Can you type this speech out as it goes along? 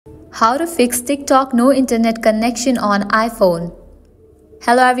How to fix TikTok no internet connection on iPhone.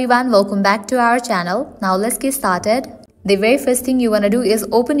 Hello everyone, welcome back to our channel. Now let's get started. The very first thing you want to do is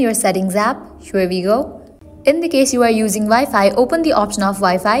open your settings app. Here we go. In the case you are using Wi-Fi, open the option of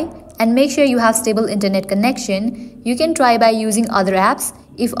Wi-Fi and make sure you have stable internet connection. You can try by using other apps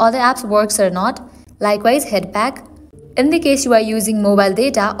if other apps works or not. Likewise, head back. In the case you are using mobile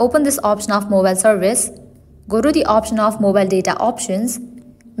data, open this option of mobile service. Go to the option of mobile data options.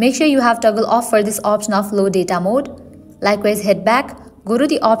 Make sure you have toggle off for this option of low data mode. Likewise, head back, go to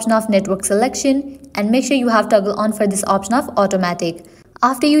the option of network selection and make sure you have toggle on for this option of automatic.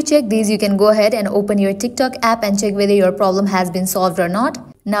 After you check these, you can go ahead and open your TikTok app and check whether your problem has been solved or not.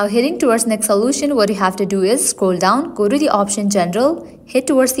 Now heading towards next solution, what you have to do is scroll down, go to the option general, head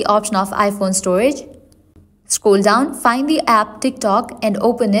towards the option of iPhone storage. Scroll down, find the app TikTok and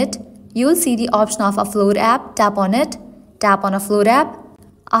open it. You will see the option of upload app, tap on it, tap on upload app.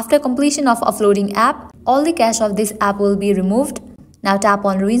 After completion of uploading app, all the cache of this app will be removed. Now tap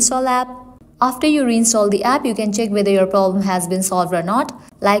on reinstall app. After you reinstall the app, you can check whether your problem has been solved or not.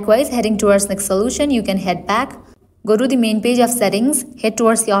 Likewise, heading towards next solution, you can head back. Go to the main page of settings, head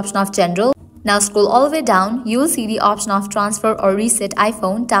towards the option of general. Now scroll all the way down, you will see the option of transfer or reset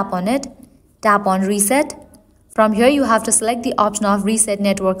iPhone, tap on it. Tap on reset. From here, you have to select the option of reset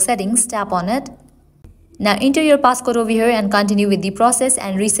network settings, tap on it. Now enter your passcode over here and continue with the process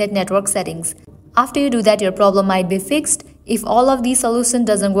and reset network settings. After you do that, your problem might be fixed. If all of these solutions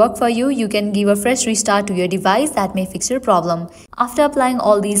doesn't work for you, you can give a fresh restart to your device that may fix your problem. After applying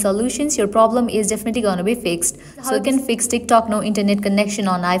all these solutions, your problem is definitely going to be fixed. So you can fix TikTok no internet connection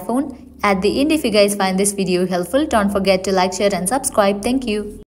on iPhone. At the end, if you guys find this video helpful, don't forget to like, share and subscribe. Thank you.